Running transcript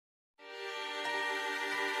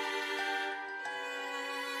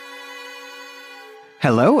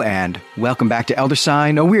Hello, and welcome back to Elder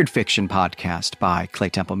Sign, a weird fiction podcast by Clay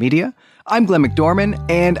Temple Media. I'm Glenn McDorman,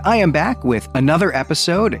 and I am back with another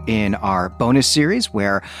episode in our bonus series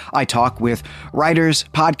where I talk with writers,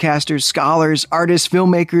 podcasters, scholars, artists,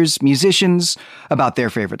 filmmakers, musicians about their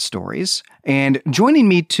favorite stories. And joining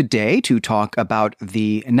me today to talk about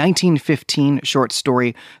the 1915 short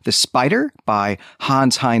story The Spider by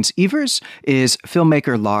Heinz Ewers is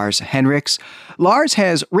filmmaker Lars Henriks. Lars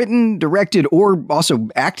has written, directed, or also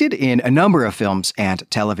acted in a number of films and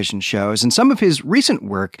television shows, and some of his recent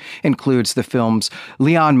work includes the films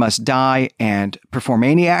Leon Must Die and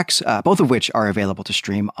Performaniacs, both of which are available to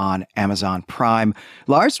stream on Amazon Prime.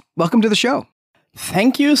 Lars, welcome to the show.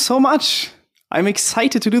 Thank you so much. I'm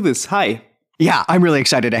excited to do this. Hi. Yeah, I'm really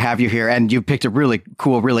excited to have you here, and you picked a really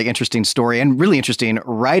cool, really interesting story and really interesting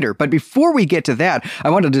writer. But before we get to that,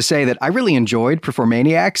 I wanted to say that I really enjoyed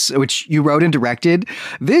Performaniacs, which you wrote and directed.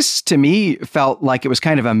 This, to me, felt like it was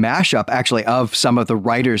kind of a mashup, actually, of some of the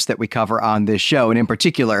writers that we cover on this show. And in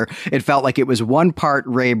particular, it felt like it was one part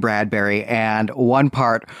Ray Bradbury and one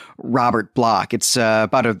part Robert Bloch. It's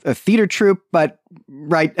about a theater troupe, but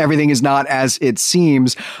right, everything is not as it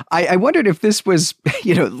seems. I wondered if this was,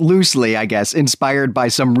 loosely, I guess, inspired by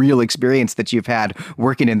some real experience that you've had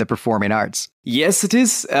working in the performing arts. Yes, it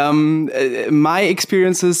is. My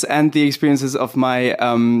experiences and the experiences of my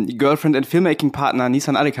girlfriend and filmmaking partner,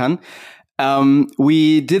 Nisan Alikan.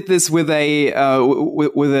 We did this with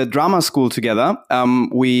a drama school together.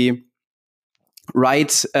 We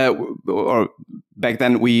write, or back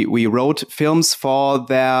then we wrote films for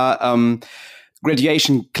their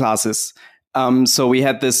graduation classes. So we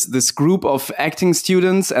had this group of acting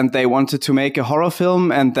students, and they wanted to make a horror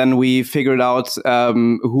film, and then we figured out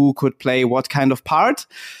who could play what kind of part.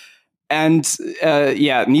 And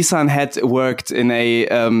Nisan had worked in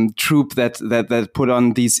a troupe that put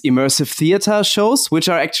on these immersive theater shows, which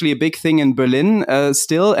are actually a big thing in Berlin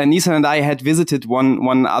still. And Nisan and I had visited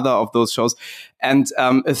one other of those shows. And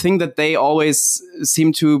a thing that they always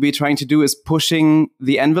seem to be trying to do is pushing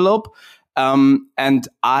the envelope. And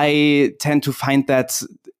I tend to find that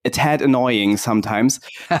a tad annoying sometimes.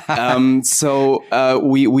 So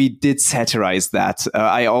we did satirize that.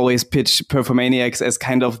 I always pitch Performaniacs as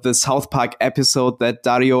kind of the South Park episode that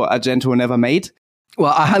Dario Argento never made.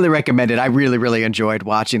 Well, I highly recommend it. I really, really enjoyed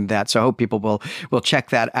watching that. So I hope people will check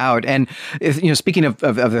that out. And, speaking of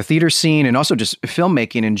the theater scene and also just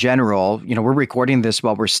filmmaking in general, we're recording this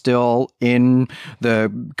while we're still in the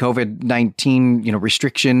COVID-19,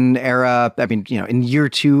 restriction era. I mean, in year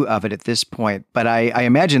 2 of it at this point. But I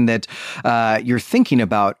imagine that you're thinking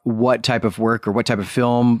about what type of work or what type of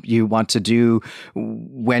film you want to do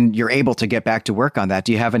when you're able to get back to work on that.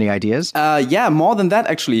 Do you have any ideas? Yeah, more than that,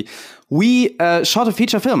 actually. We shot a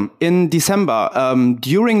feature film in December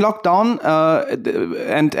during lockdown,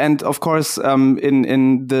 and of course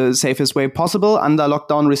in the safest way possible under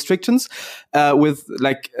lockdown restrictions, with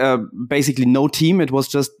basically no team. It was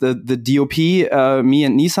just the DOP, me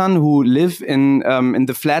and Nisan, who live in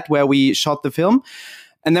the flat where we shot the film,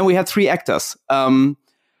 and then we had 3 actors. And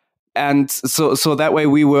so that way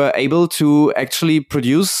we were able to actually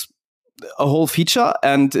produce a whole feature.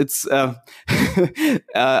 And it's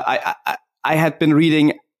I had been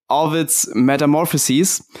reading Ovid's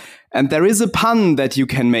Metamorphoses, and there is a pun that you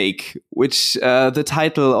can make, which the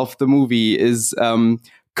title of the movie is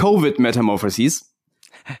COVID Metamorphoses.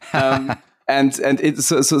 And it's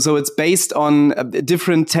so it's based on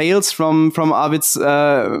different tales from Ovid's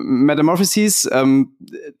Metamorphoses,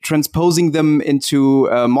 transposing them into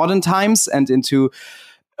modern times and into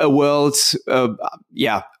a world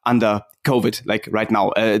under COVID, like right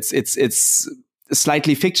now. It's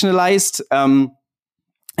slightly fictionalized,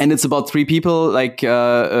 and it's about 3 people, like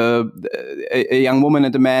a young woman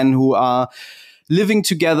and a man who are living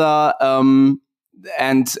together,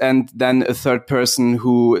 and then a third person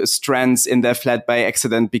who strands in their flat by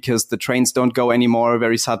accident because the trains don't go anymore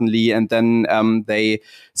very suddenly, and then they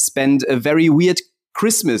spend a very weird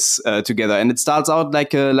Christmas together, and it starts out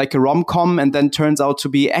like a rom-com, and then turns out to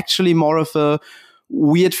be actually more of a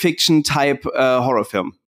weird fiction type horror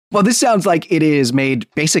film. Well, this sounds like it is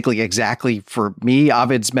made basically exactly for me.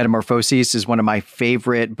 Ovid's Metamorphoses is one of my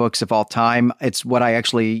favorite books of all time. It's what I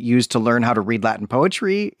actually used to learn how to read Latin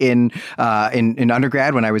poetry in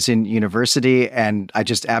undergrad when I was in university, and I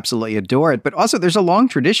just absolutely adore it. But also, there's a long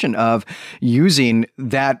tradition of using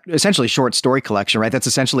that essentially short story collection, right? That's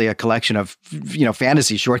essentially a collection of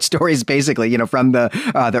fantasy short stories, basically, from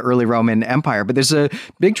the early Roman Empire. But there's a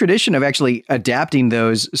big tradition of actually adapting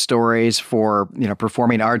those stories for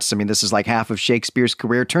performing arts. I mean, this is like half of Shakespeare's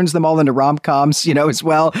career, turns them all into rom-coms, as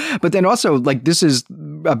well. But then also, like, this is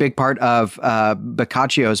a big part of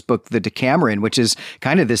Boccaccio's book, The Decameron, which is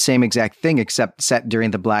kind of the same exact thing, except set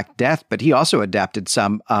during the Black Death. But he also adapted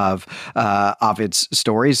some of Ovid's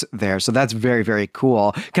stories there. So that's very, very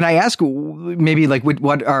cool. Can I ask maybe like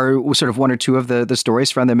what are sort of one or two of the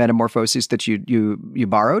stories from the Metamorphoses that you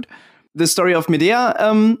borrowed? The story of Medea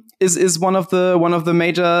is one of the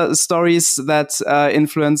major stories that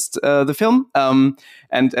influenced the film,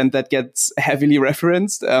 and that gets heavily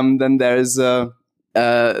referenced. Then there's our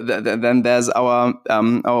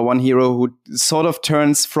one hero who sort of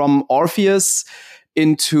turns from Orpheus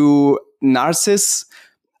into Narcissus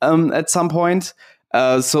at some point.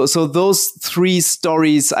 So those three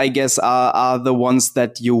stories, I guess, are the ones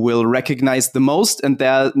that you will recognize the most. And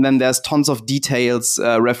then there's tons of details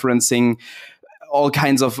referencing all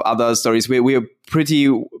kinds of other stories. We're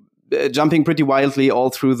jumping pretty wildly all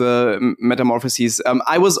through the Metamorphoses.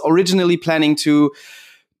 I was originally planning to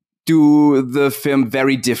do the film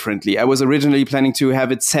very differently. I was originally planning to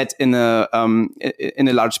have it set in a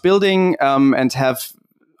large building and have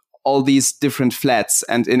all these different flats,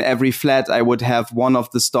 and in every flat I would have one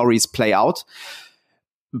of the stories play out.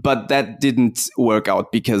 But that didn't work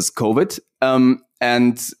out because COVID,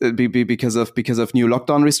 and because of new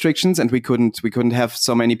lockdown restrictions, and we couldn't have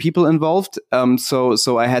so many people involved.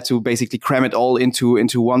 So I had to basically cram it all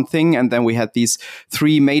into one thing, and then we had these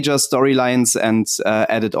three major storylines and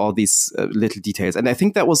added all these little details. And I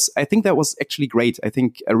think that was actually great. I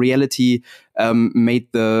think a reality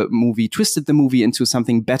twisted the movie into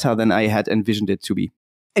something better than I had envisioned it to be.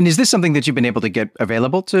 And is this something that you've been able to get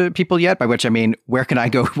available to people yet? By which I mean, where can I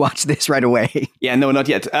go watch this right away? Yeah, no, not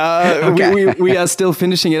yet. Okay. we are still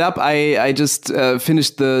finishing it up. I just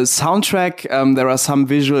finished the soundtrack. There are some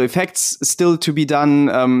visual effects still to be done.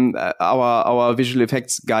 Our visual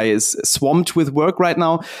effects guy is swamped with work right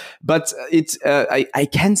now. But I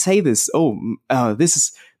can say this.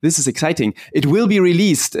 This is exciting. It will be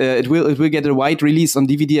released. It will get a wide release on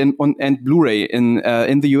DVD and Blu-ray in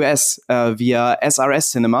the US via SRS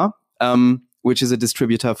Cinema, which is a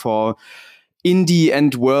distributor for indie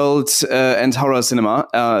and world and horror cinema.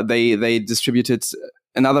 They distributed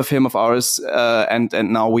another film of ours, and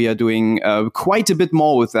now we are doing quite a bit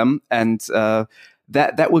more with them, and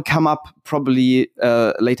that will come up probably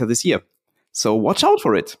later this year. So watch out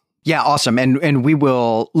for it. Yeah, awesome. And we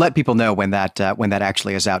will let people know when that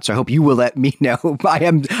actually is out. So I hope you will let me know.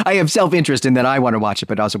 I have self-interest in that I want to watch it,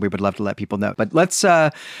 but also we would love to let people know. But let's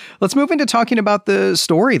move into talking about the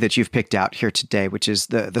story that you've picked out here today, which is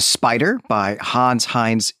The Spider by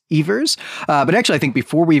Heinz Ewers. But actually, I think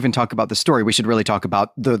before we even talk about the story, we should really talk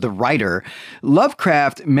about the writer.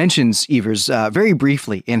 Lovecraft mentions Ewers very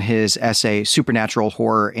briefly in his essay, Supernatural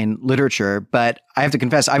Horror in Literature. But I have to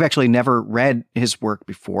confess, I've actually never read his work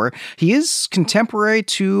before. He is contemporary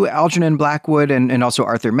to Algernon Blackwood and also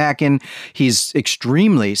Arthur Machen. He's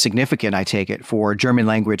extremely significant, I take it, for German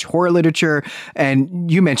language horror literature.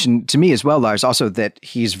 And you mentioned to me as well, Lars, also that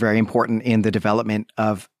he's very important in the development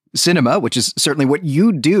of cinema, which is certainly what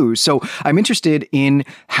you do. So I'm interested in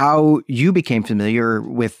how you became familiar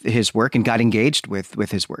with his work and got engaged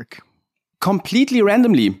with his work. Completely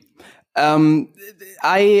randomly. I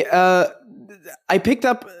picked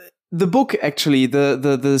up the book, actually,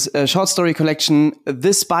 the short story collection,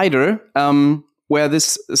 The Spider, where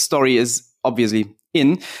this story is obviously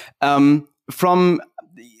in, from...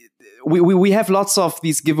 We have lots of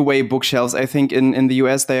these giveaway bookshelves. I think in the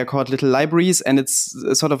US they are called little libraries, and it's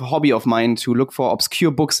a sort of hobby of mine to look for obscure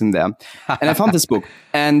books in there. And I found this book,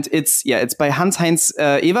 and it's by Heinz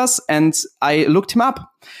Ewers, and I looked him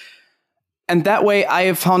up. And that way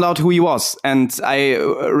I found out who he was, and I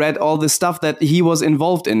read all the stuff that he was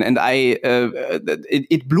involved in, and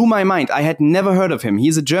it blew my mind. I had never heard of him.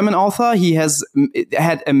 He's a German author. He has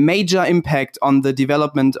had a major impact on the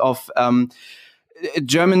development of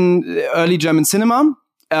early German cinema,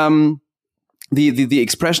 the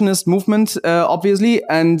expressionist movement, obviously,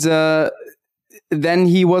 and then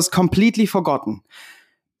he was completely forgotten.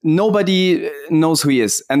 Nobody knows who he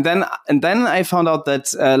is, and then I found out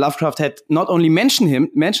that Lovecraft had not only mentioned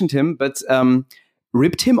him, but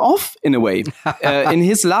ripped him off in a way in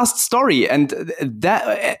his last story, and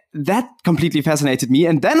that completely fascinated me.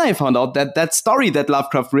 And then I found out that story that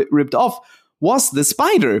Lovecraft ripped off was The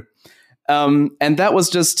Spider. And that was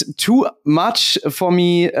just too much for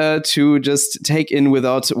me to just take in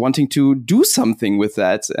without wanting to do something with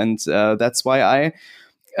that. And that's why I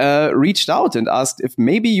reached out and asked if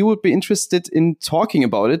maybe you would be interested in talking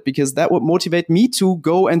about it, because that would motivate me to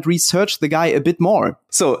go and research the guy a bit more.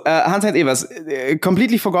 So Heinz Ewers,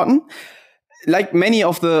 completely forgotten. like many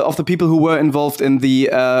of the people who were involved in the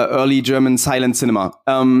early German silent cinema,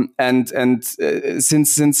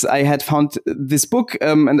 since I had found this book,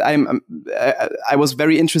 and I was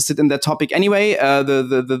very interested in that topic anyway.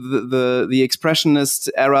 The expressionist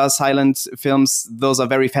era silent films, those are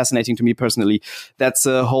very fascinating to me personally. That's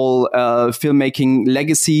a whole filmmaking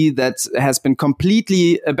legacy that has been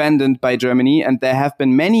completely abandoned by Germany, and there have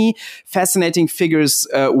been many fascinating figures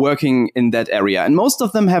working in that area, and most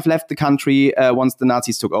of them have left the country once the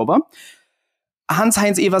Nazis took over.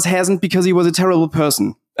 Heinz Ewers hasn't, because he was a terrible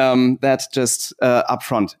person. That just up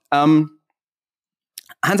front. Heinz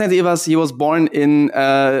Ewers, he was born in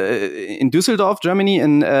Düsseldorf, Germany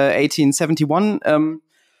in 1871.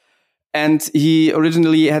 And he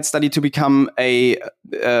originally had studied to become a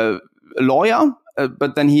lawyer,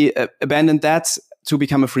 but then he abandoned that to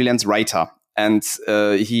become a freelance writer. And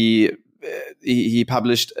he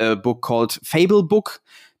published a book called Fable Book,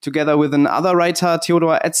 together with another writer,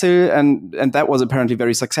 Theodor Etzel, and that was apparently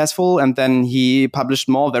very successful. And then he published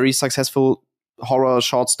more very successful horror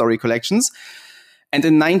short story collections. And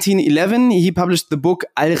in 1911, he published the book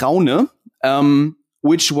Alraune,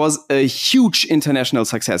 which was a huge international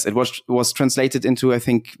success. It was translated into, I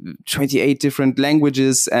think, 28 different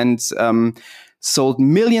languages and sold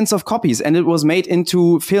millions of copies. And it was made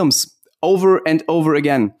into films over and over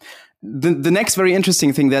again. The next very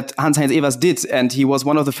interesting thing that Heinz Ewers did, and he was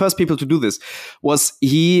one of the first people to do this, was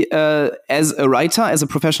he, as a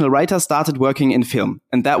professional writer, started working in film.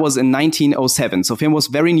 And that was in 1907. So film was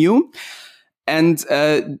very new. And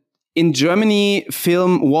in Germany,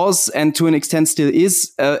 film was, and to an extent still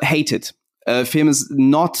is, hated. Film is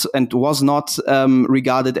not and was not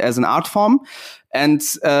regarded as an art form, and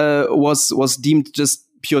was deemed just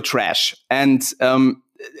pure trash. And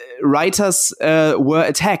writers were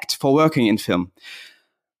attacked for working in film.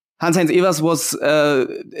 Heinz Ewers was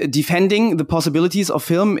defending the possibilities of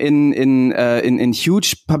film in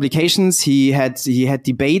huge publications. He had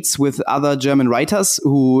debates with other German writers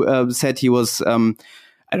who said he was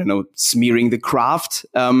smearing the craft.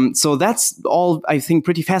 So that's all, I think,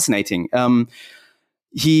 pretty fascinating.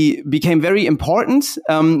 He became very important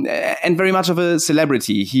and very much of a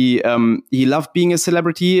celebrity. He loved being a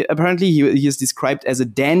celebrity. Apparently, he is described as a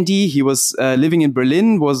dandy. He was living in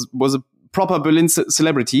Berlin, was a proper Berlin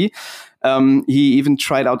celebrity. He even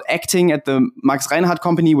tried out acting at the Max Reinhardt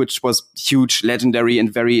Company, which was huge, legendary,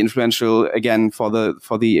 and very influential again for the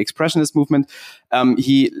expressionist movement.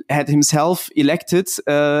 He had himself elected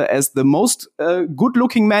as the most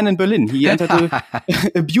good-looking man in Berlin. He entered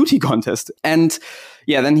a beauty contest, and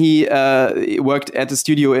then he worked at a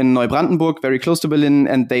studio in Neubrandenburg, very close to Berlin,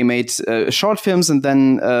 and they made short films and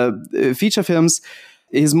then feature films.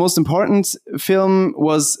 His most important film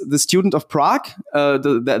was The Student of Prague.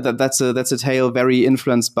 That's a tale very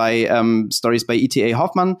influenced by stories by E.T.A.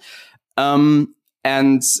 Hoffmann. The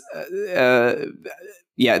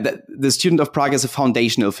Student of Prague is a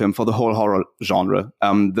foundational film for the whole horror genre.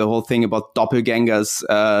 The whole thing about doppelgangers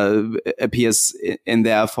appears in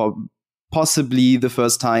there for possibly the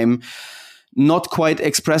first time. Not quite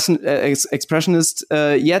expressionist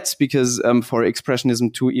yet, because for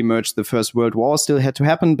expressionism to emerge, the First World War still had to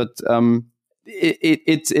happen, but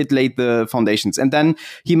it laid the foundations. And then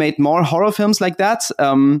he made more horror films like that.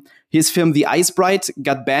 His film The Ice Bride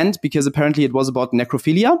got banned because apparently it was about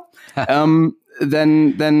necrophilia. Then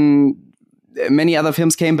many other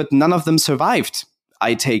films came, but none of them survived.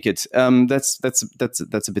 I take it.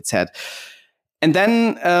 That's a bit sad. And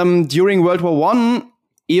then during World War I,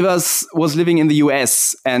 Ewers was living in the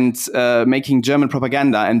US and making German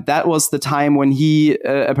propaganda. And that was the time when he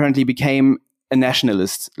apparently became a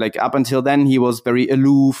nationalist. Like up until then, he was very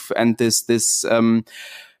aloof and this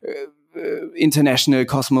international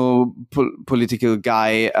cosmopolitical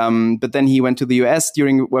guy. But then he went to the US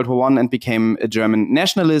during World War I and became a German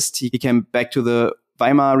nationalist. He came back to the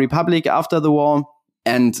Weimar Republic after the war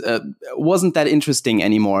and wasn't that interesting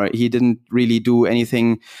anymore. He didn't really do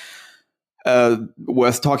anything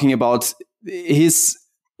worth talking about. His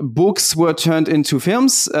books were turned into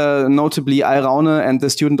films, notably Alraune and The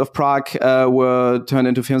Student of Prague were turned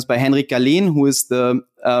into films by Henrik Galeen, who is the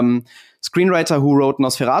screenwriter who wrote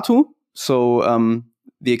Nosferatu. So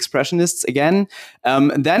the Expressionists again.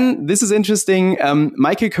 Then, this is interesting,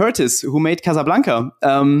 Michael Curtiz, who made Casablanca,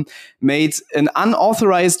 made an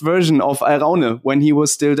unauthorized version of Alraune when he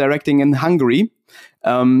was still directing in Hungary.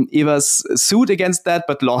 Ewers sued against that,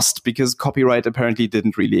 but lost because copyright apparently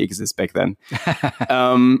didn't really exist back then.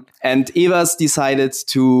 And Ewers decided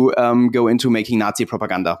to go into making Nazi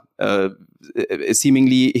propaganda.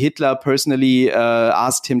 Seemingly, Hitler personally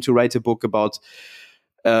asked him to write a book about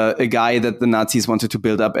a guy that the Nazis wanted to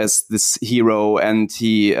build up as this hero, and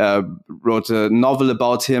he wrote a novel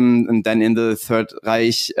about him, and then in the Third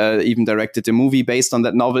Reich even directed a movie based on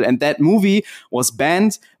that novel, and that movie was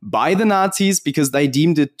banned by the Nazis because they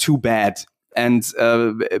deemed it too bad. And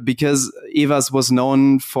because Ewers was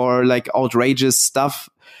known for like outrageous stuff,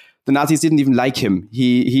 the Nazis didn't even like him.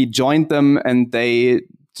 He joined them, and they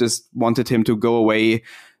just wanted him to go away.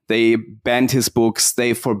 They banned his books,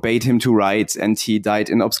 they forbade him to write, and he died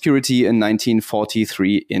in obscurity in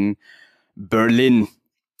 1943 in Berlin.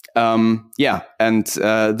 And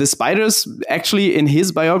the spiders, actually, in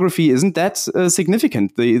his biography, isn't that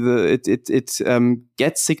significant. It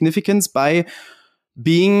gets significance by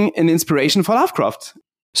being an inspiration for Lovecraft.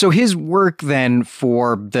 So his work then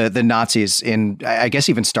for the Nazis in, I guess,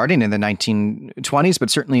 even starting in the 1920s, but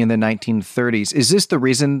certainly in the 1930s, is this the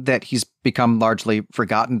reason that he's become largely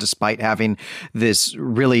forgotten despite having this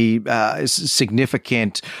really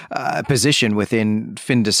significant position within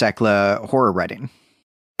fin de siècle horror writing?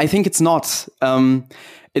 I think it's not.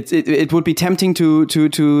 It would be tempting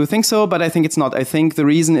to think so, but I think it's not. I think the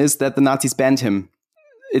reason is that the Nazis banned him.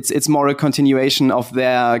 It's more a continuation of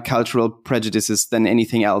their cultural prejudices than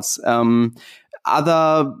anything else.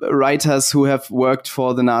 Other writers who have worked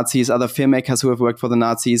for the Nazis, other filmmakers who have worked for the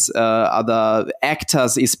Nazis, other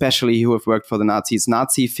actors especially who have worked for the Nazis,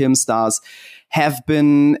 Nazi film stars have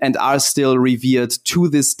been and are still revered to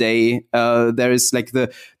this day. There is like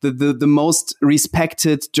the most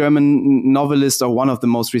respected German novelist, or one of the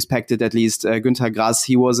most respected at least, Günter Grass.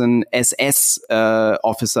 He was an SS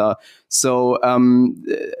officer. So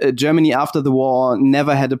Germany after the war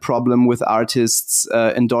never had a problem with artists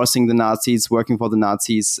endorsing the Nazis, working for the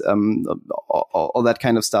Nazis, all that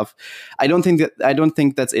kind of stuff. I don't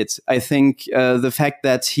think that's it. I think the fact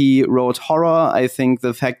that he wrote horror, I think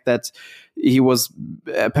the fact that he was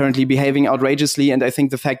apparently behaving outrageously, and I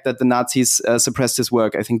think the fact that the Nazis suppressed his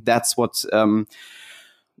work, I think that's what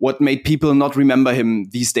made people not remember him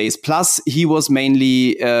these days. Plus, he was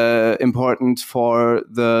mainly important for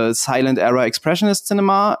the silent era expressionist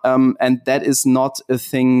cinema, and that is not a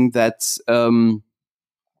thing that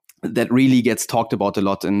really gets talked about a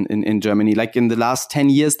lot in Germany. Like in the last 10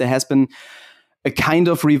 years, there has been a kind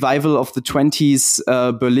of revival of the 20s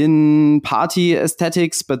Berlin party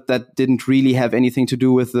aesthetics, but that didn't really have anything to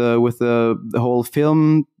do with the whole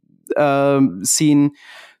film scene.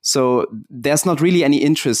 So there's not really any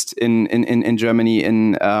interest in Germany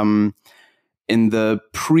in the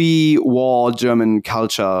pre-war German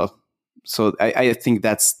culture. So I think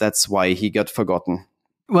that's why he got forgotten.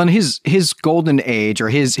 Well, and his golden age, or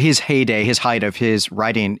his heyday, his height of his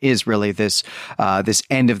writing is really this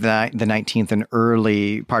end of the 19th and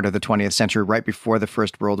early part of the 20th century, right before the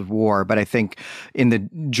First World War. But I think in the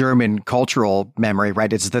German cultural memory,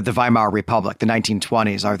 right, it's the Weimar Republic. The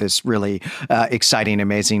 1920s are this really exciting,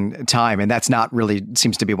 amazing time, and that's not really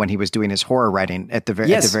seems to be when he was doing his horror writing at the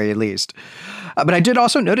very least. But I did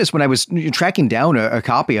also notice when I was tracking down a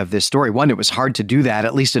copy of this story, one, it was hard to do that,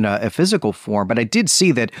 at least in a physical form, but I did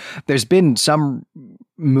see that there's been some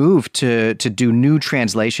move to do new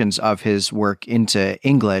translations of his work into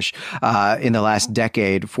English in the last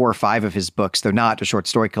decade. 4 or 5 of his books, though not a short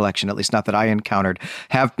story collection, at least not that I encountered,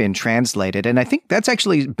 have been translated. And I think that's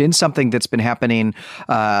actually been something that's been happening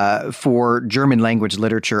for German language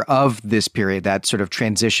literature of this period, that sort of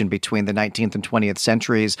transition between the 19th and 20th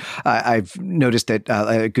centuries. I've noticed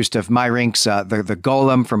that Gustav Meyrink's the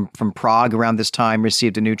Golem from Prague around this time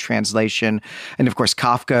received a new translation. And of course,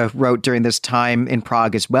 Kafka wrote during this time in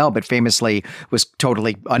Prague as well, but famously was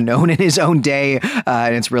totally unknown in his own day.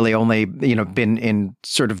 And it's really only, been in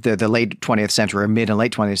sort of the late 20th century or mid and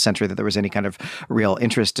late 20th century that there was any kind of real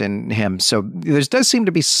interest in him. So there does seem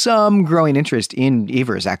to be some growing interest in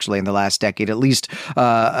Ewers actually in the last decade, at least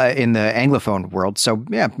in the Anglophone world. So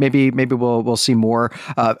yeah, maybe we'll see more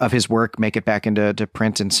of his work make it back into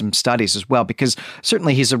print and some studies as well, because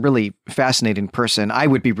certainly he's a really fascinating person. I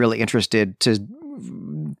would be really interested to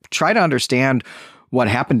try to understand what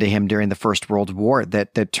happened to him during the First World War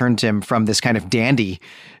that turned him from this kind of dandy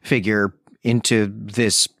figure into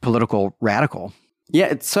this political radical. Yeah,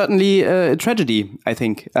 it's certainly a tragedy, I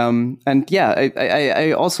think. And yeah,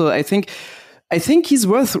 I think he's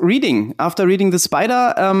worth reading. After reading The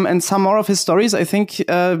Spider and some more of his stories, I think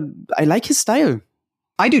I like his style.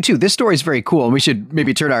 I do too. This story is very cool, and we should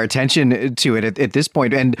maybe turn our attention to it at this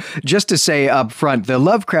point. And just to say up front, the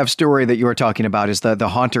Lovecraft story that you were talking about is the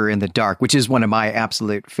Haunter in the Dark, which is one of my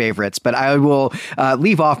absolute favorites. But I will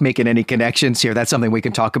leave off making any connections here. That's something we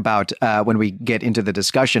can talk about when we get into the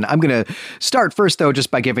discussion. I'm going to start first, though,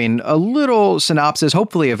 just by giving a little synopsis,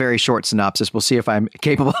 hopefully a very short synopsis. We'll see if I'm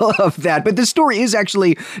capable of that. But this story is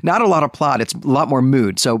actually not a lot of plot. It's a lot more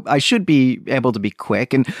mood. So I should be able to be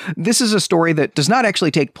quick. And this is a story that does not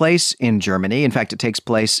actually take place in Germany. In fact, it takes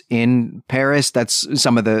place in Paris. That's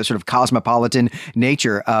some of the sort of cosmopolitan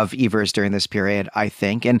nature of Ewers during this period, I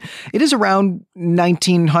think. And it is around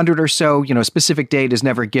 1900 or so. You know, a specific date is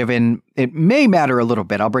never given. It may matter a little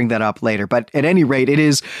bit. I'll bring that up later. But at any rate, it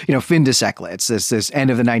is, you know, fin de siècle. It's this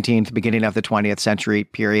end of the 19th, beginning of the 20th century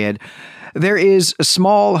period. There is a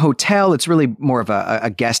small hotel. It's really more of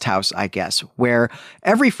a guest house, I guess, where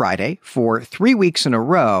every Friday for 3 weeks in a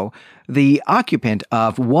row, the occupant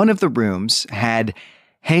of one of the rooms had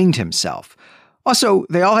hanged himself. Also,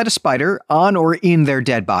 they all had a spider on or in their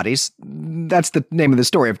dead bodies. That's the name of the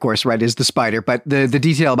story, of course, right, is the spider. But the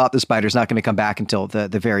detail about the spider is not going to come back until the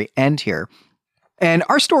very end here. And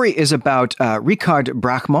our story is about Richard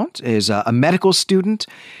Brachmont, is a medical student.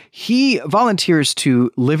 He volunteers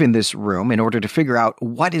to live in this room in order to figure out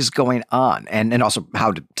what is going on and also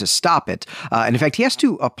how to stop it. And in fact, he has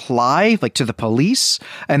to apply to the police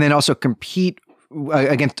and then also compete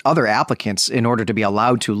against other applicants in order to be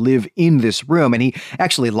allowed to live in this room. And he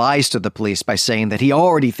actually lies to the police by saying that he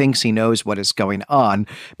already thinks he knows what is going on,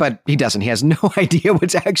 but he doesn't. He has no idea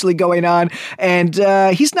what's actually going on. And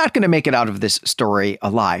he's not going to make it out of this story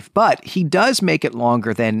alive, but he does make it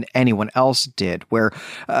longer than anyone else did, where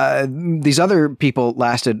these other people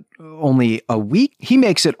lasted only a week. He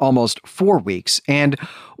makes it almost 4 weeks. And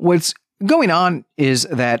what's going on is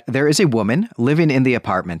that there is a woman living in the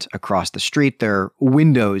apartment across the street. Their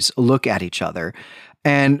windows look at each other.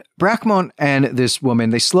 And Brachmont and this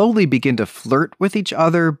woman, they slowly begin to flirt with each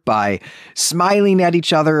other by smiling at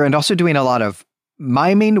each other and also doing a lot of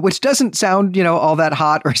miming, which doesn't sound, all that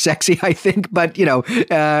hot or sexy, I think. But,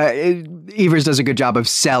 Ewers does a good job of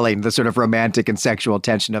selling the sort of romantic and sexual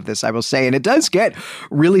tension of this, I will say. And it does get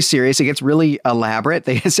really serious. It gets really elaborate.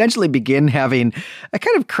 They essentially begin having a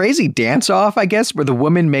kind of crazy dance-off, I guess, where the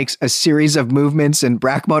woman makes a series of movements and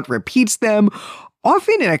Brachmont repeats them,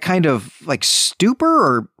 often in a kind of stupor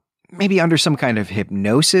or maybe under some kind of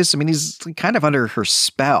hypnosis. I mean, he's kind of under her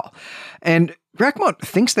spell. And Brachmont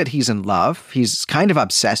thinks that he's in love. He's kind of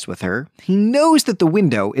obsessed with her. He knows that the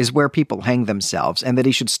window is where people hang themselves and that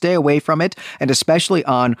he should stay away from it, and especially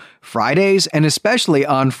on Fridays,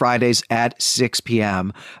 at 6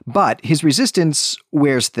 p.m. But his resistance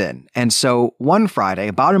wears thin. And so one Friday,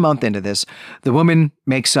 about a month into this, the woman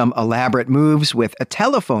makes some elaborate moves with a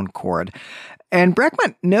telephone cord. And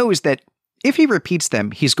Brachmont knows that if he repeats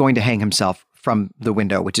them, he's going to hang himself from the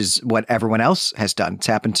window, which is what everyone else has done. It's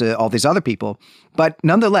happened to all these other people. But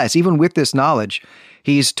nonetheless, even with this knowledge,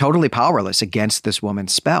 he's totally powerless against this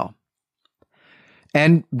woman's spell.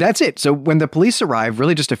 And that's it. So when the police arrive,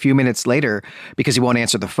 really just a few minutes later, because he won't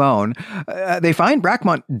answer the phone, they find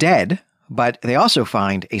Brachmont dead, but they also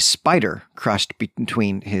find a spider crushed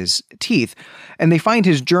between his teeth. And they find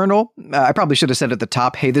his journal. I probably should have said at the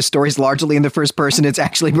top, hey, this story's largely in the first person. It's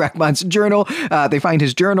actually Brachmont's journal. They find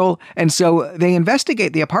his journal. And so they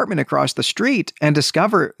investigate the apartment across the street and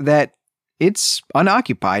discover that it's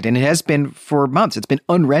unoccupied. And it has been for months. It's been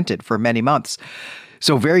unrented for many months.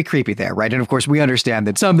 So very creepy there, right? And of course, we understand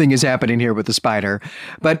that something is happening here with the spider.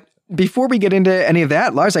 But before we get into any of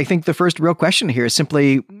that, Lars, I think the first real question here is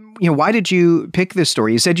simply, why did you pick this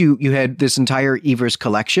story? You said you had this entire Ewers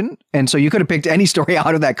collection, and so you could have picked any story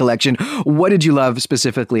out of that collection. What did you love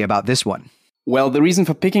specifically about this one? Well, the reason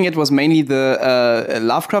for picking it was mainly the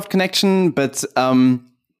Lovecraft connection, but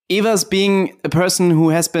Ewers being a person who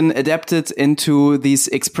has been adapted into these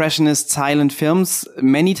expressionist silent films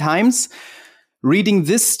many times, reading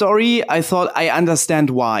this story, I thought I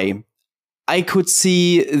understand why. I could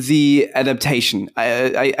see the adaptation.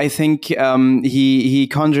 I think he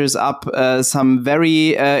conjures up some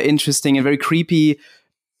very interesting and very creepy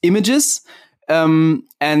images, and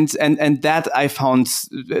that I found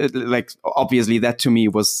obviously that to me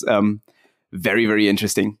was very, very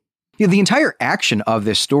interesting. The entire action of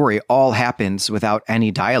this story all happens without any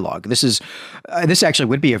dialogue. This actually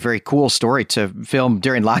would be a very cool story to film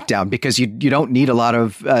during lockdown, because you don't need a lot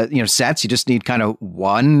of sets. You just need kind of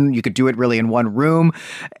one. You could do it really in one room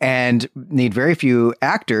and need very few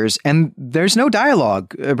actors. And there's no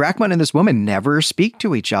dialogue. Brachmont and this woman never speak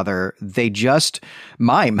to each other. They just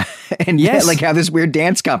mime and have this weird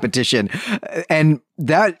dance competition. And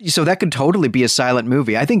that could totally be a silent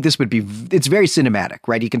movie. I think this would be, it's very cinematic,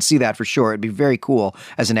 right? You can see that for sure. It'd be very cool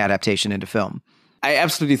as an adaptation into film. I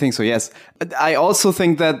absolutely think so, yes. I also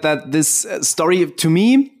think that this story, to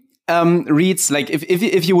me, reads like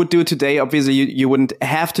if you would do it today, obviously you wouldn't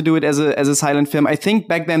have to do it as a silent film. I think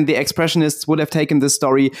back then the Expressionists would have taken this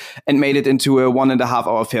story and made it into a 1.5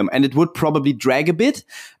 hour film, and it would probably drag a bit.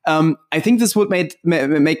 I think this would make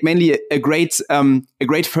mainly a great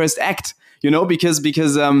first act, because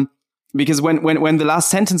when the last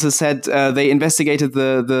sentences said they investigated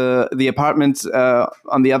the apartment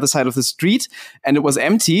on the other side of the street and it was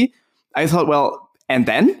empty, I thought, well, and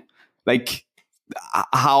then, like,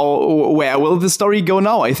 where will the story go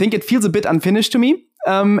now? I think it feels a bit unfinished to me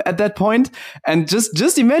at that point. And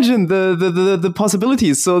just imagine the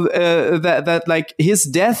possibilities. So that like his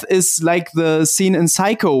death is like the scene in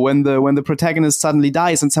Psycho when the protagonist suddenly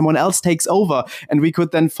dies and someone else takes over, and we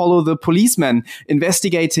could then follow the policeman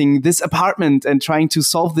investigating this apartment and trying to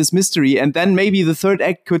solve this mystery. And then maybe the third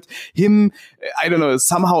act could him, I don't know,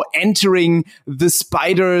 somehow entering the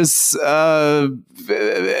spider's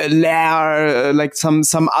lair, like some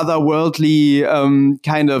otherworldly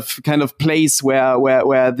kind of place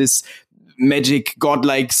where this magic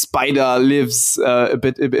godlike spider lives, a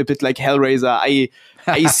bit like Hellraiser.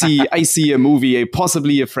 I see a movie,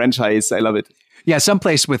 possibly a franchise. I love it. Yeah,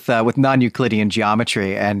 someplace with non-Euclidean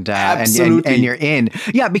geometry and you're in.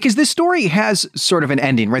 Yeah, because this story has sort of an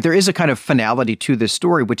ending, right? There is a kind of finality to this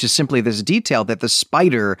story, which is simply this detail that the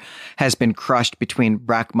spider has been crushed between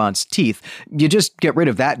Brackmont's teeth. You just get rid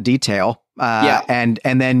of that detail. And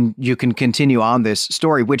then you can continue on this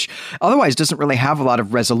story, which otherwise doesn't really have a lot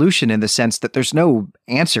of resolution in the sense that there's no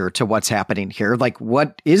answer to what's happening here. Like,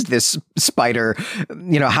 what is this spider?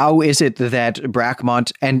 How is it that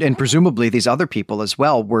Brackmont and presumably these other people as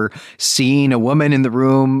well were seeing a woman in the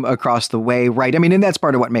room across the way, right? I mean, and that's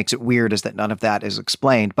part of what makes it weird is that none of that is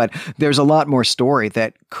explained, but there's a lot more story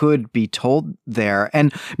that could be told there.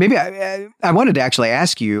 And maybe I wanted to actually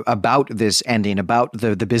ask you about this ending, about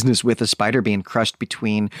the business with the spider being crushed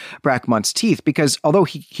between Brackmont's teeth, because although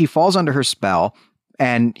he falls under her spell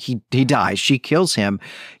and he dies, she kills him,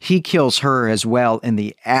 he kills her as well in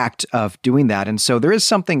the act of doing that. And so there is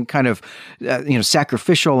something kind of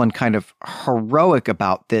sacrificial and kind of heroic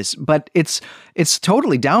about this, but it's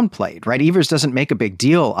totally downplayed, right? Ewers doesn't make a big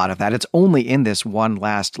deal out of that. It's only in this one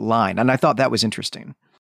last line, and I thought that was interesting.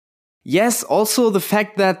 Yes, also the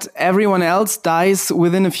fact that everyone else dies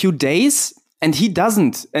within a few days and he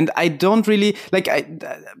doesn't. And I don't really like,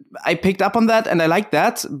 I picked up on that and I like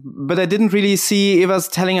that, but I didn't really see Ewers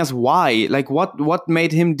telling us why, like what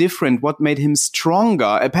made him different, what made him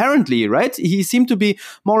stronger. Apparently, right? He seemed to be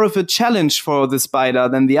more of a challenge for the spider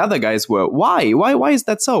than the other guys were. Why is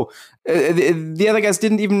that so? The other guys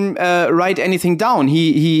didn't even write anything down.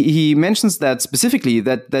 He mentions that specifically,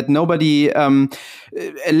 that nobody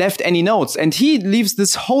left any notes, and he leaves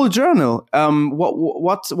this whole journal.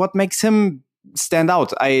 What makes him stand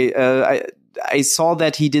out? I saw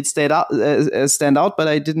that he did stand out, but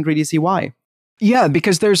I didn't really see why. Yeah,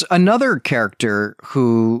 because there's another character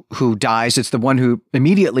who dies. It's the one who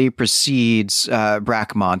immediately precedes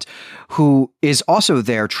Brackmont, who is also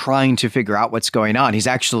there trying to figure out what's going on. He's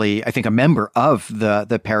actually, I think, a member of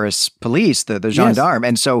the Paris police, the gendarme. Yes.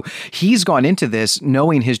 And so he's gone into this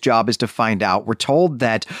knowing his job is to find out. We're told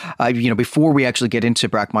that, before we actually get into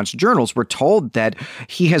Brackmont's journals, we're told that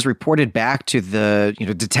he has reported back to the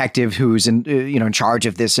detective who's in charge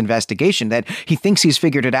of this investigation that he thinks he's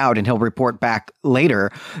figured it out and he'll report back later.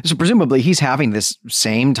 So presumably he's having this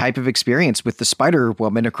same type of experience with the Spider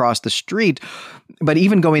Woman across the street, but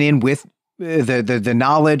even going in with the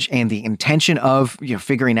knowledge and the intention of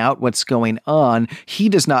figuring out what's going on, he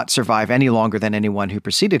does not survive any longer than anyone who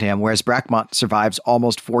preceded him, whereas Brackmont survives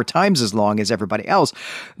almost 4 times as long as everybody else.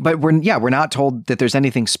 But we're not told that there's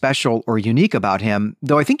anything special or unique about him,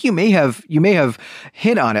 though I think you may have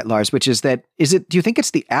hit on it, Lars, which is that do you think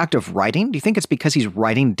it's the act of writing? Do you think it's because he's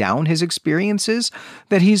writing down his experiences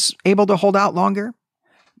that he's able to hold out longer?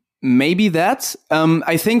 Maybe that.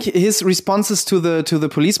 I think his responses to the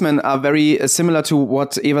policeman are very similar to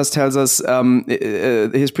what Ewers tells us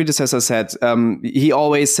his predecessor said. He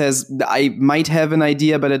always says, I might have an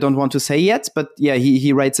idea, but I don't want to say yet. But yeah,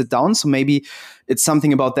 he writes it down. So maybe it's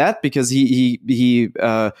something about that, because he's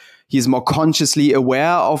more consciously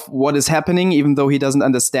aware of what is happening, even though he doesn't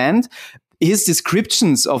understand. His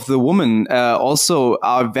descriptions of the woman also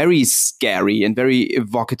are very scary and very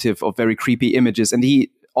evocative of very creepy images. And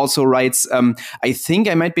he also writes, I think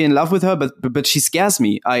I might be in love with her, but she scares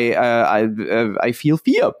me. I feel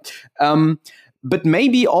fear. But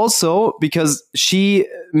maybe also because she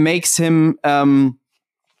makes him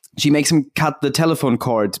she makes him cut the telephone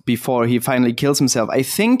cord before he finally kills himself. I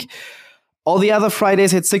think all the other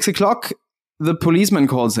Fridays at 6 o'clock, the policeman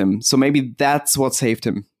calls him. So maybe that's what saved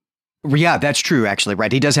him. Yeah, that's true, actually,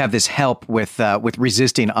 right? He does have this help with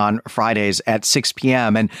resisting on Fridays at 6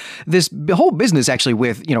 p.m. And this whole business actually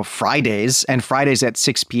with, Fridays and Fridays at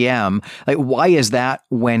 6 p.m., like, why is that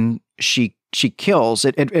when she kills?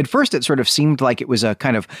 At first, it sort of seemed like it was a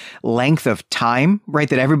kind of length of time, right?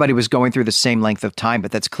 That everybody was going through the same length of time,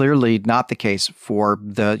 but that's clearly not the case for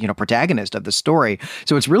the, protagonist of the story.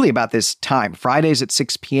 So it's really about this time, Fridays at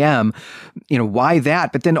 6 p.m., why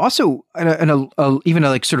that? But then also even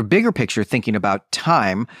a sort of bigger picture, thinking about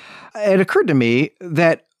time, it occurred to me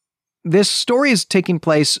that this story is taking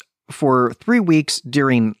place for 3 weeks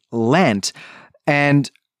during Lent,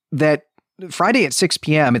 and that Friday at 6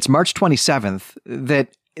 p.m., it's March 27th,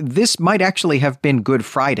 that this might actually have been Good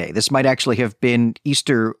Friday. This might actually have been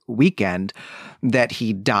Easter weekend that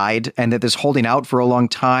he died, and that this holding out for a long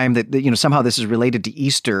time, that somehow this is related to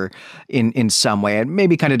Easter in some way. It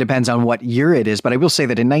maybe kind of depends on what year it is, but I will say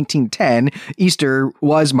that in 1910, Easter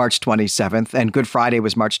was March 27th, and Good Friday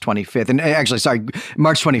was March 25th. And actually, sorry,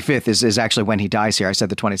 March 25th is actually when he dies here. I said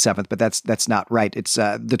the 27th, but that's not right. It's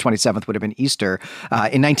the 27th would have been Easter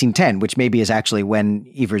in 1910, which maybe is actually when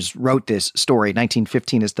Ewers wrote this story.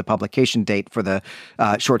 1915 is the publication date for the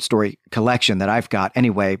short story collection that I've got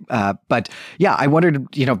anyway. But yeah, I wondered,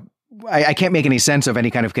 I can't make any sense of any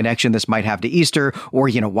kind of connection this might have to Easter or,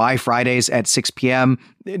 why Fridays at 6 p.m.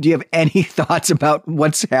 Do you have any thoughts about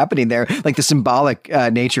what's happening there, like the symbolic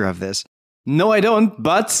nature of this? No, I don't.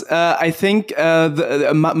 But I think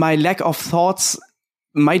my lack of thoughts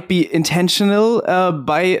might be intentional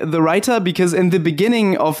by the writer, because in the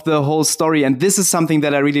beginning of the whole story, and this is something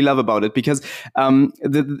that I really love about it, because in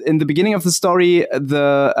the beginning of the story,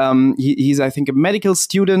 he's I think a medical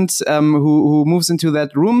student who moves into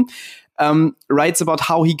that room. Writes about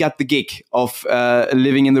how he got the gig of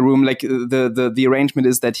living in the room. Like the arrangement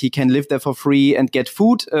is that he can live there for free and get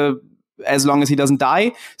food as long as he doesn't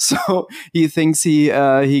die. So he thinks he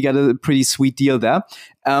got a pretty sweet deal there.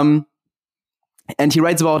 And he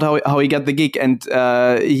writes about how he got the gig, and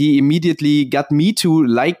he immediately got me to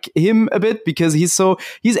like him a bit, because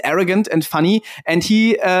he's arrogant and funny. And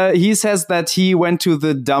he says that he went to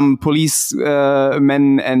the dumb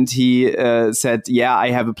policeman and he said, "Yeah, I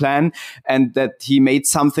have a plan," and that he made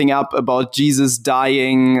something up about Jesus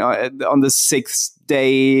dying on the 6th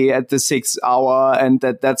day at the 6th hour, and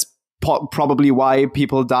that's probably why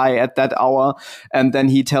people die at that hour. And then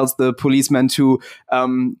he tells the policeman to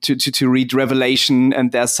read Revelation,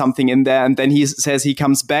 and there's something in there. And then he says he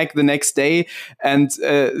comes back the next day, and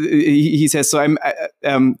he says,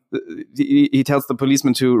 he tells the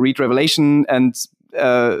policeman to read Revelation, and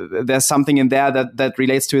there's something in there that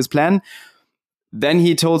relates to his plan. Then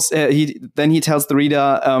he tells the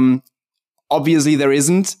reader, obviously there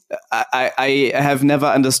isn't. I have never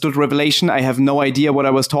understood Revelation. I have no idea what I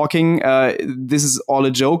was talking. This is all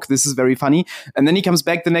a joke. This is very funny. And then he comes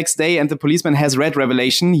back the next day, and the policeman has read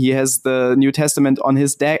Revelation. He has the New Testament on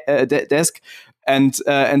his desk, and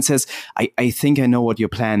says, I think I know what your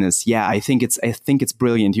plan is. Yeah, I think it's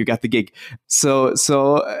brilliant. You got the gig. So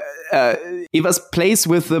Ewers plays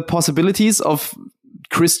with the possibilities of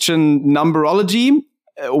Christian numerology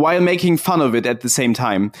while making fun of it at the same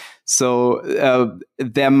time. So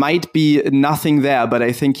there might be nothing there, but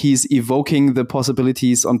I think he's evoking the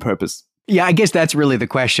possibilities on purpose. Yeah, I guess that's really the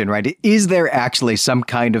question, right? Is there actually some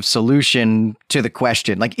kind of solution to the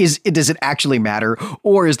question? Like, does it actually matter,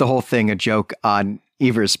 or is the whole thing a joke on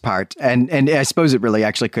Ewers' part? And I suppose it really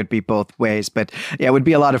actually could be both ways. But yeah, it would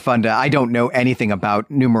be a lot of fun I don't know anything about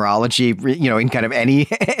numerology, in kind of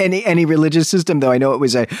any religious system, though I know it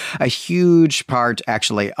was a huge part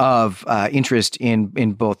actually of interest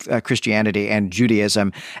in both Christianity and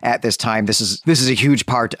Judaism at this time. This is a huge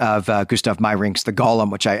part of Gustav Meyrink's The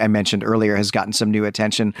Golem, which I mentioned earlier, has gotten some new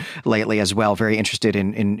attention lately as well. Very interested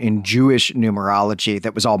in Jewish numerology.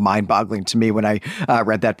 That was all mind-boggling to me when I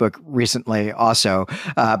read that book recently also.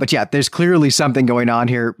 But yeah, there's clearly something going on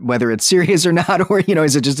here, whether it's serious or not, or,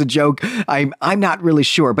 is it just a joke? I'm not really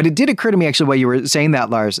sure. But it did occur to me actually while you were saying that,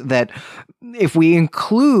 Lars, that if we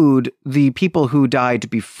include the people who died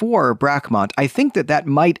before Brackmont, I think that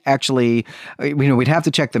might actually, we'd have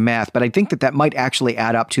to check the math, but I think that might actually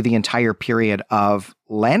add up to the entire period of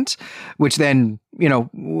Lent, which then,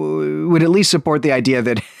 would at least support the idea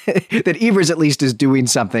that that Ewers at least is doing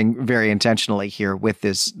something very intentionally here with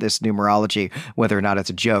this numerology, whether or not it's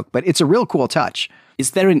a joke. But it's a real cool touch.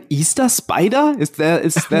 Is there an Easter spider? Is there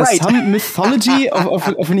right. some mythology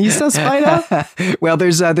of an Easter spider? Well,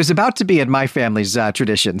 there's about to be in my family's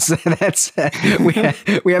traditions. That's we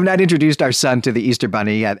have not introduced our son to the Easter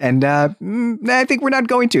bunny yet, and I think we're not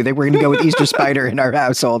going to. We're going to go with Easter spider in our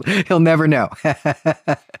household. He'll never know.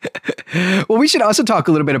 Well, we should also talk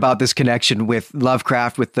a little bit about this connection with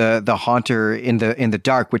Lovecraft, with the Haunter in the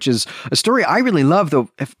Dark, which is a story I really love, though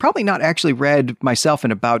I've probably not actually read myself in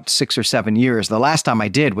about 6 or 7 years. The last time I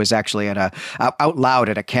did was actually out loud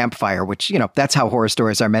at a campfire, which, that's how horror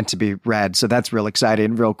stories are meant to be read. So that's real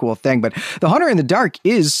exciting, real cool thing. But The Haunter in the Dark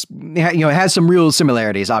is, it has some real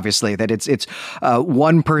similarities, obviously, that it's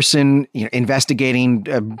one person, investigating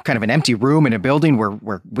kind of an empty room in a building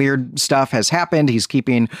where weird stuff has happened. He's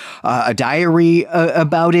keeping a diary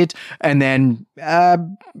about it, and then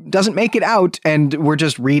doesn't make it out. And we're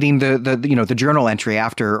just reading the journal entry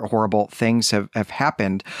after horrible things have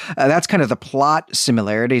happened. That's kind of the plot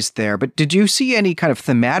similarities there. But did you see any kind of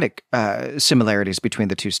thematic similarities between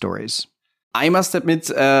the two stories? I must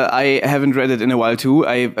admit, I haven't read it in a while too.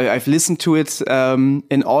 I've listened to it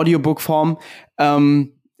in audiobook form.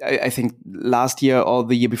 I think last year or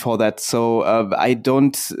the year before that. So I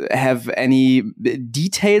don't have any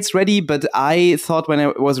details ready, but I thought when I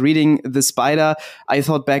was reading The Spider, I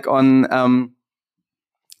thought back on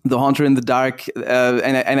The Haunter in the Dark,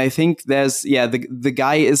 and I think there's the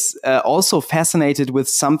guy is also fascinated with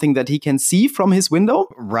something that he can see from his window.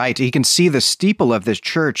 Right, he can see the steeple of this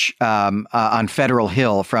church on Federal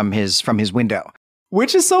Hill from his window.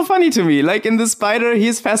 Which is so funny to me. Like in The Spider, he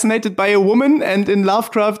is fascinated by a woman, and in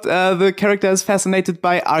Lovecraft, the character is fascinated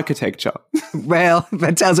by architecture. Well,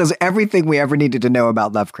 that tells us everything we ever needed to know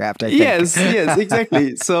about Lovecraft, I think. Yes,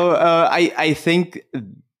 exactly. So I think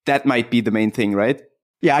that might be the main thing, right?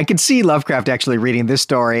 Yeah, I could see Lovecraft actually reading this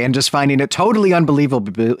story and just finding it totally unbelievable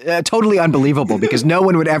because no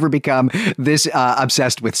one would ever become this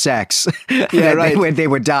obsessed with sex. Yeah, right. They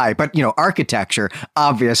would die. But, architecture,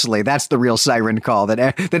 obviously, that's the real siren call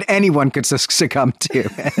that anyone could succumb to.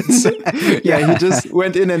 He just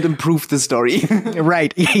went in and improved the story.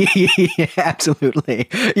 Right. Absolutely.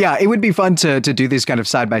 Yeah, it would be fun to do these kind of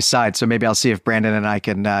side by side. So maybe I'll see if Brandon and I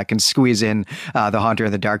can squeeze in The Haunter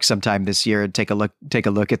in the Dark sometime this year and take a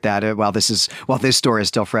look at that while this story is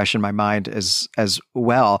still fresh in my mind as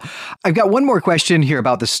well. I've got one more question here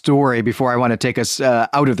about the story before I want to take us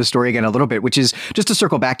out of the story again a little bit, which is just to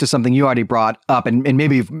circle back to something you already brought up and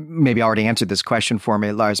maybe already answered this question for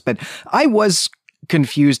me, Lars, but I was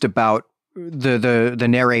confused about the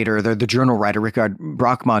narrator, the journal writer, Richard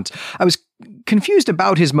Brockmont. I was confused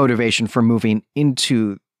about his motivation for moving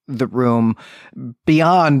into the room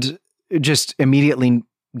beyond just immediately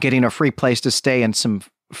getting a free place to stay and some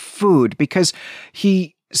food, because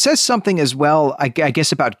he says something as well, I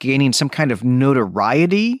guess, about gaining some kind of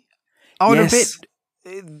notoriety out of it.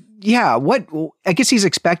 Yeah, I guess he's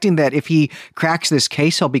expecting that if he cracks this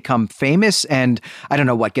case, he'll become famous and, I don't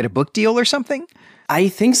know what, get a book deal or something? I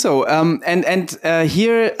think so. And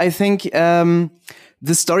here, I think the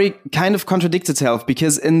story kind of contradicts itself,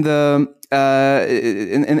 because in the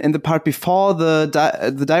part before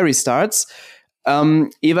the diary starts,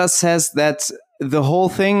 Ewers says that the whole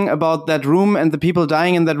thing about that room and the people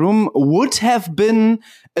dying in that room would have been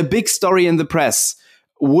a big story in the press.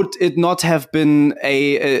 Would it not have been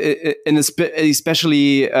an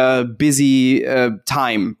especially busy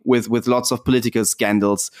time with lots of political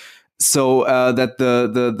scandals? So that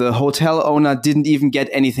the hotel owner didn't even get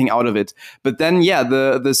anything out of it. But then,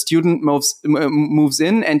 the student moves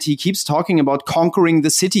in, and he keeps talking about conquering the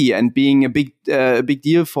city and being a big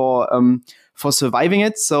deal for surviving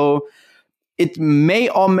it. So it may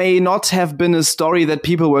or may not have been a story that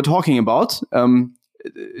people were talking about.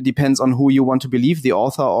 It depends on who you want to believe, the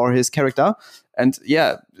author or his character. And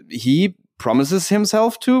he promises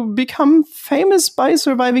himself to become famous by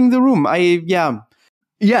surviving the room.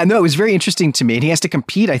 Yeah, no, it was very interesting to me. And he has to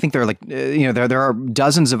compete. I think there are there are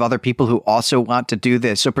dozens of other people who also want to do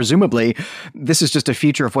this. So presumably this is just a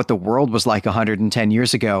feature of what the world was like 110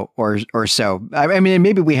 years ago or so. I mean,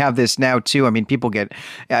 maybe we have this now too. I mean, people get,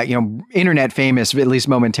 internet famous, at least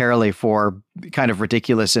momentarily, for kind of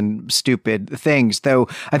ridiculous and stupid things, though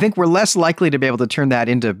I think we're less likely to be able to turn that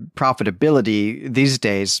into profitability these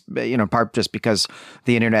days, in part just because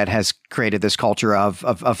the internet has created this culture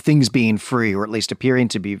of things being free, or at least appearing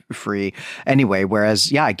to be free anyway.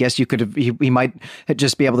 Whereas, I guess he might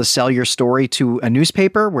just be able to sell your story to a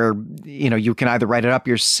newspaper where, you can either write it up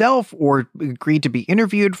yourself or agree to be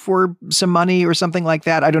interviewed for some money or something like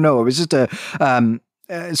that. I don't know. It was just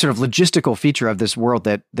sort of logistical feature of this world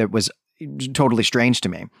that was totally strange to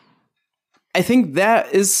me. I think there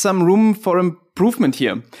is some room for improvement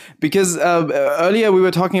here, because earlier we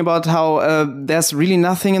were talking about how there's really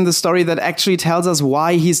nothing in the story that actually tells us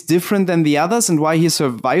why he's different than the others and why he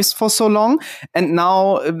survives for so long. And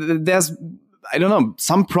now there's, I don't know,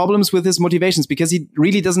 some problems with his motivations, because he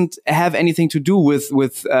really doesn't have anything to do with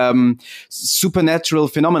supernatural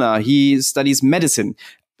phenomena. He studies medicine.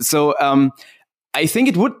 So I think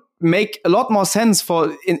it would make a lot more sense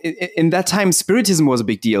for in that time spiritism was a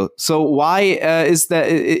big deal. So why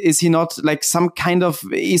is he not like some kind of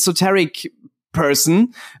esoteric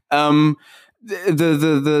person? The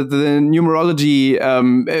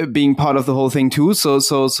numerology being part of the whole thing too.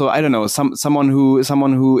 So I don't know, someone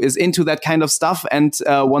who is into that kind of stuff and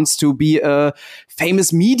wants to be a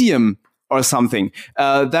famous medium or something.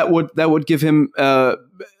 That would give him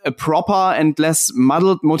a proper and less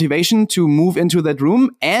muddled motivation to move into that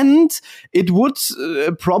room, and it would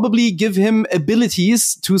probably give him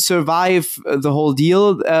abilities to survive the whole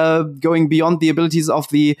deal, going beyond the abilities of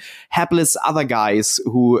the hapless other guys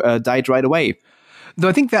who died right away. Though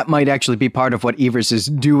I think that might actually be part of what Ewers is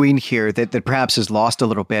doing here that perhaps is lost a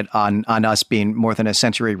little bit on us being more than a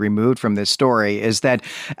century removed from this story, is that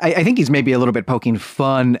I think he's maybe a little bit poking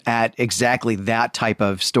fun at exactly that type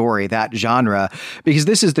of story, that genre, because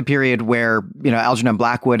this is the period where, Algernon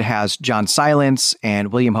Blackwood has John Silence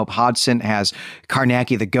and William Hope Hodgson has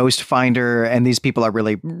Carnacki the Ghost Finder, and these people are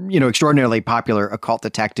really, extraordinarily popular occult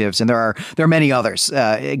detectives, and there are many others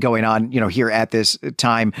going on, here at this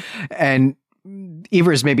time. And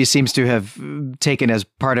Ewers maybe seems to have taken as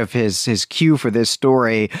part of his cue for this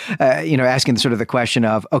story, asking sort of the question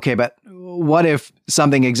of, okay, but what if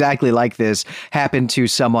something exactly like this happened to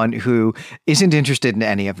someone who isn't interested in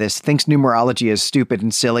any of this, thinks numerology is stupid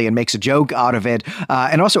and silly and makes a joke out of it,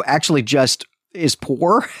 and also actually just is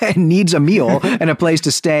poor and needs a meal and a place to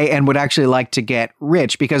stay and would actually like to get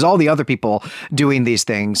rich, because all the other people doing these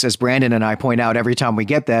things, as Brandon and I point out every time we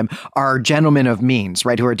get them, are gentlemen of means,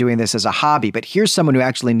 right? Who are doing this as a hobby. But here's someone who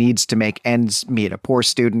actually needs to make ends meet, a poor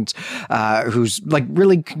student who's like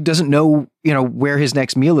really doesn't know, where his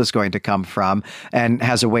next meal is going to come from and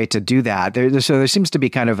has a way to do that. So there seems to be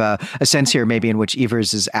kind of a sense here maybe in which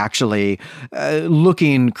Ewers is actually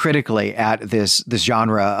looking critically at this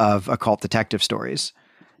genre of occult detective stories.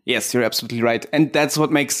 Yes, you're absolutely right. And that's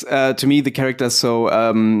what makes, to me, the character so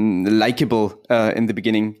likable in the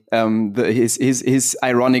beginning. His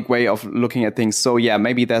ironic way of looking at things. So yeah,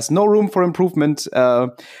 maybe there's no room for improvement,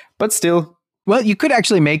 but still. Well, you could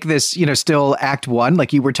actually make this, still act one,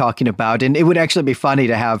 like you were talking about, and it would actually be funny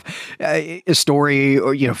to have a story,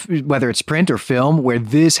 or, whether it's print or film, where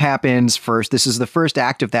this happens first. This is the first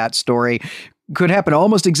act of that story. Could happen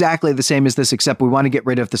almost exactly the same as this, except we want to get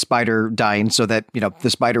rid of the spider dying so that, the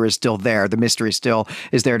spider is still there. The mystery still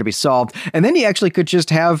is there to be solved. And then you actually could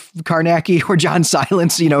just have Carnacki or John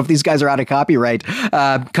Silence, if these guys are out of copyright,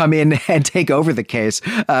 come in and take over the case.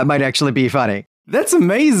 Might actually be funny. That's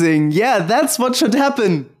amazing. Yeah, that's what should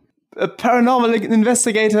happen. A paranormal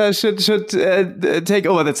investigator should take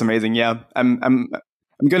over. That's amazing. Yeah, I'm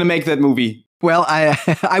gonna make that movie. Well,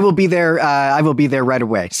 I will be there. I will be there right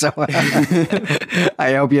away. So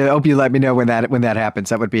I hope you let me know when that happens.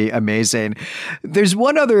 That would be amazing. There's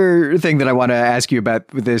one other thing that I want to ask you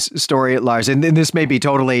about with this story, Lars, and this may be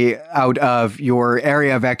totally out of your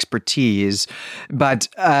area of expertise, but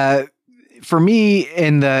for me,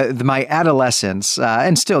 in my adolescence,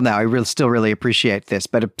 and still now, I still really appreciate this,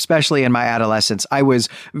 but especially in my adolescence, I was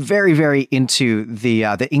very, very into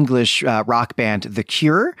the English rock band The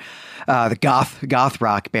Cure, the goth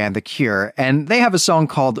rock band The Cure, and they have a song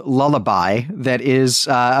called Lullaby that is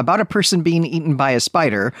about a person being eaten by a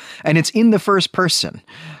spider, and it's in the first person.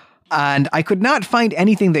 And I could not find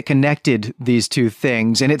anything that connected these two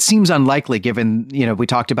things. And it seems unlikely given, we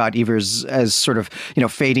talked about Ewers as sort of,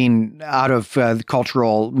 fading out of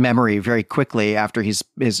cultural memory very quickly after his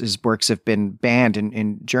works have been banned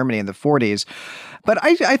in Germany in the 40s. But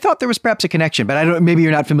I thought there was perhaps a connection, but maybe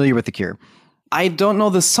you're not familiar with The Cure. I don't know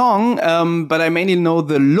the song, but I mainly know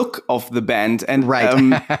the look of the band. And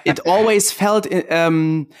right. It always felt...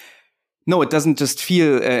 No, it doesn't just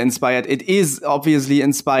feel inspired. It is obviously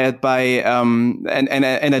inspired by, and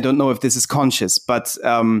I don't know if this is conscious, but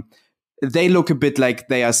they look a bit like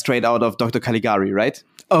they are straight out of Dr. Caligari, right?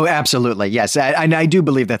 Oh, absolutely. Yes. And I do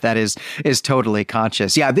believe that is totally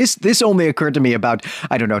conscious. Yeah. This only occurred to me about,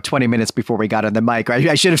 I don't know, 20 minutes before we got on the mic.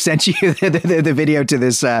 I should have sent you the video to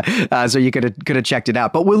this so you could have checked it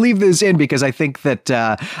out. But we'll leave this in because I think that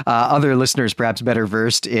other listeners, perhaps better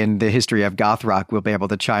versed in the history of goth rock, will be able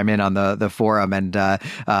to chime in on the forum and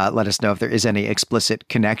let us know if there is any explicit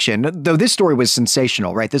connection. Though this story was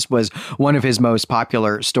sensational, right? This was one of his most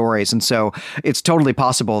popular stories. And so it's totally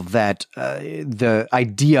possible that the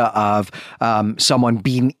idea of someone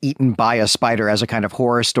being eaten by a spider as a kind of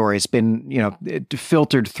horror story has been,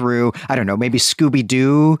 filtered through, I don't know, maybe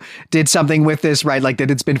Scooby-Doo did something with this, right? Like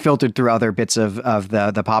that it's been filtered through other bits of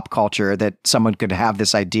the pop culture that someone could have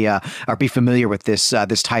this idea or be familiar with this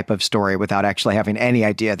type of story without actually having any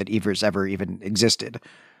idea that Ewers ever even existed.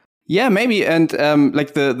 Yeah, maybe. And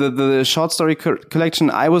like the short story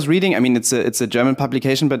collection I was reading, I mean, it's a German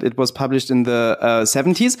publication, but it was published in the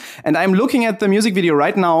 70s. And I'm looking at the music video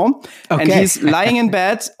right now, and he's lying in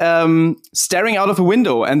bed, staring out of a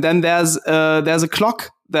window. And then there's a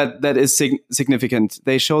clock that is significant.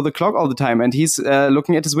 They show the clock all the time, and he's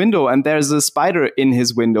looking at his window, and there's a spider in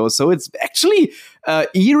his window. So it's actually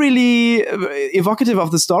eerily evocative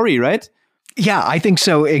of the story, right? Yeah, I think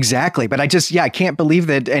so. Exactly. But I can't believe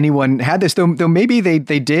that anyone had this, though maybe they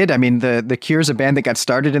did. I mean, the Cure's a band that got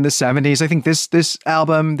started in the 70s. I think this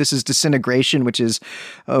album, this is Disintegration, which is,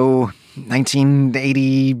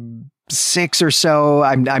 1986 or so.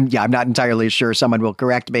 I'm not entirely sure. Someone will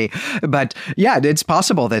correct me, but yeah, it's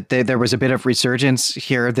possible that there was a bit of resurgence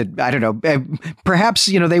here that, I don't know, perhaps,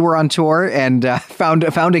 they were on tour and found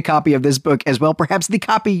a copy of this book as well. Perhaps the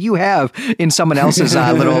copy you have in someone else's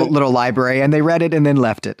little library, and they read it and then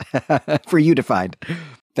left it for you to find.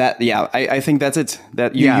 I think that's it.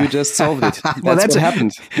 That you just solved it. That's what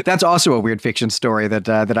happened. That's also a weird fiction story that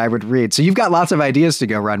I would read. So you've got lots of ideas to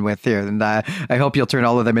go run with here, and I hope you'll turn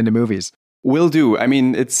all of them into movies. Will do. I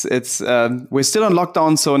mean, it's we're still on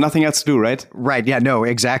lockdown, so nothing else to do, right? Right. Yeah. No.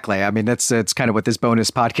 Exactly. I mean, it's kind of what this bonus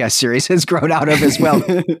podcast series has grown out of as well.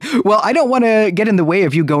 Well, I don't want to get in the way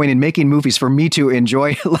of you going and making movies for me to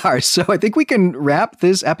enjoy, Lars. So I think we can wrap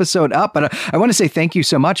this episode up. But I want to say thank you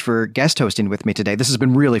so much for guest hosting with me today. This has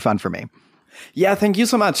been really fun for me. Yeah, thank you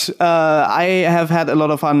so much. I have had a lot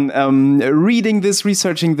of fun reading this,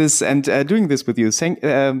 researching this, and doing this with you.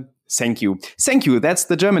 Thank you. That's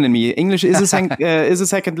the German in me. English is a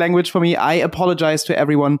second language for me. I apologize to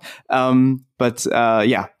everyone. But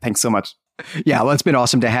thanks so much. Yeah, well, it's been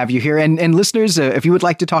awesome to have you here. And listeners, if you would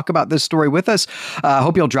like to talk about this story with us, I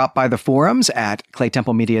hope you'll drop by the forums at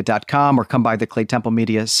claytemplemedia.com or come by the Clay Temple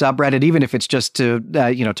Media subreddit, even if it's just to,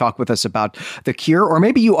 talk with us about The Cure. Or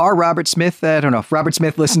maybe you are Robert Smith. I don't know if Robert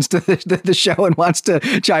Smith listens to the show and wants to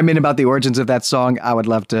chime in about the origins of that song. I would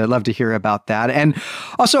love to hear about that. And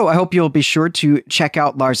also, I hope you'll be sure to check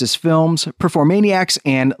out Lars's films. Performaniacs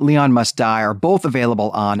and Leon Must Die are both available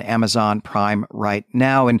on Amazon Prime right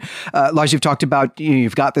now. And Lars, you've talked about,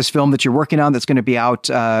 you've got this film that you're working on that's going to be out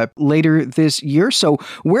later this year. So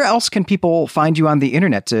where else can people find you on the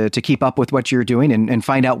internet to keep up with what you're doing and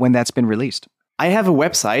find out when that's been released? I have a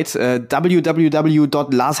website,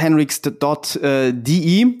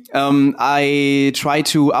 www.larshenriks.de. I try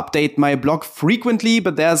to update my blog frequently,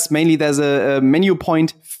 but there's a menu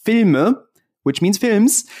point Filme, which means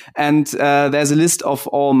films. And there's a list of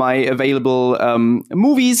all my available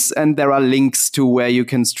movies, and there are links to where you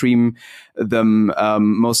can stream them,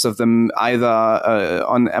 most of them either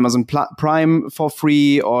on Amazon Prime for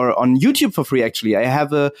free or on YouTube for free, actually. I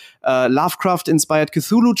have a Lovecraft-inspired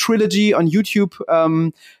Cthulhu trilogy on YouTube.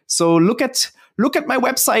 So look at my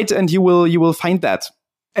website and you will find that.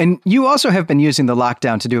 And you also have been using the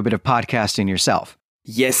lockdown to do a bit of podcasting yourself.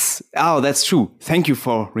 Yes. Oh, that's true. Thank you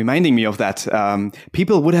for reminding me of that.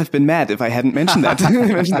 People would have been mad if I hadn't mentioned that. I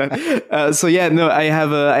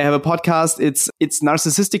have a podcast. It's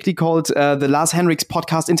narcissistically called the Lars Henriks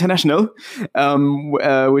Podcast International,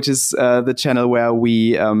 which is the channel where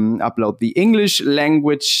we upload the English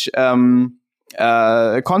language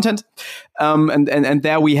content. And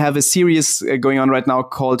there we have a series going on right now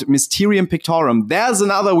called Mysterium Pictorum. There's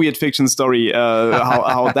another weird fiction story,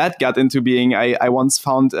 how that got into being. I once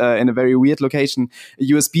found in a very weird location a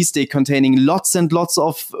USB stick containing lots and lots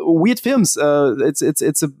of weird films.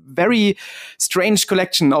 It's a very strange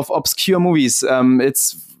collection of obscure movies.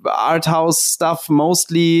 It's art house stuff,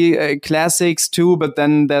 mostly classics too, but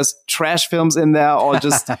then there's trash films in there, or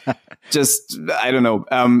just I don't know,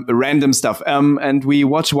 random stuff. And we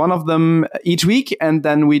watch one of them each week, and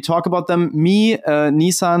then we talk about them. Me,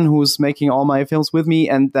 Nisan, who's making all my films with me,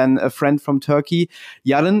 and then a friend from Turkey,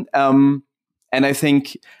 Yarın. And I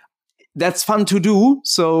think that's fun to do.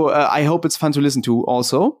 So I hope it's fun to listen to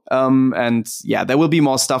also. And yeah, there will be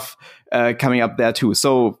more stuff coming up there too.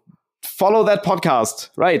 So follow that podcast,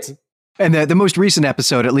 right? And the most recent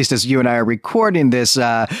episode, at least as you and I are recording this,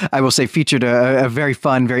 I will say featured a very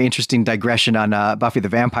fun, very interesting digression on Buffy the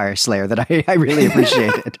Vampire Slayer that I really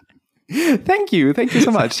appreciated. Thank you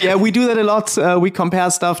so much. Yeah, we do that a lot. We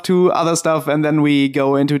compare stuff to other stuff, and then we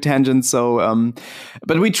go into tangents. So,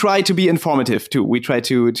 but we try to be informative too. We try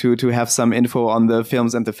to have some info on the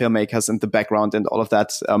films and the filmmakers and the background and all of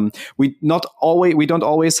that. We don't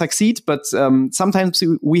always succeed, but sometimes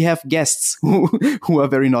we have guests who are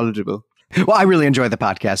very knowledgeable. Well, I really enjoy the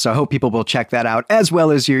podcast, so I hope people will check that out, as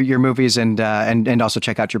well as your movies and also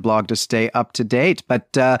check out your blog to stay up to date.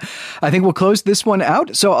 But I think we'll close this one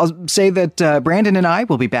out. So I'll say that Brandon and I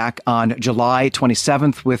will be back on July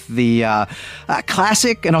 27th with the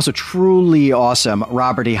classic and also truly awesome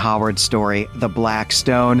Robert E. Howard story, The Black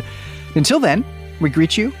Stone. Until then, we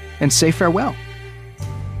greet you and say farewell.